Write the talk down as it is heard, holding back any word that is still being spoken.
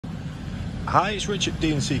Hi, it's Rich at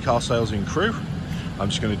D&C Car Sales and Crew. I'm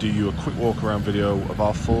just going to do you a quick walk around video of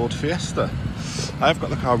our Ford Fiesta. I've got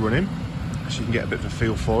the car running so you can get a bit of a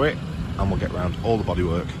feel for it, and we'll get around all the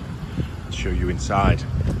bodywork to show you inside.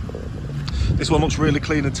 This one looks really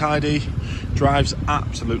clean and tidy, drives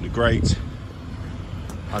absolutely great.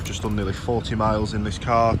 I've just done nearly 40 miles in this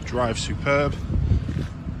car, drives superb,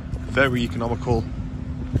 very economical.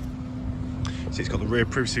 So it's got the rear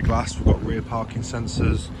privacy glass, we've got rear parking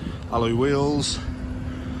sensors, alloy wheels,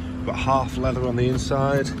 we've got half leather on the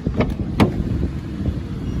inside.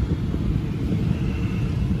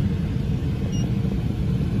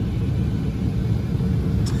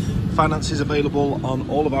 Finance is available on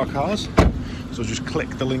all of our cars, so just click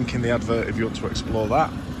the link in the advert if you want to explore that.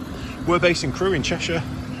 We're based in Crewe in Cheshire,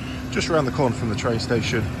 just around the corner from the train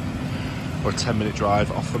station, or a 10-minute drive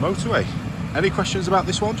off the motorway. Any questions about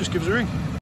this one, just give us a ring.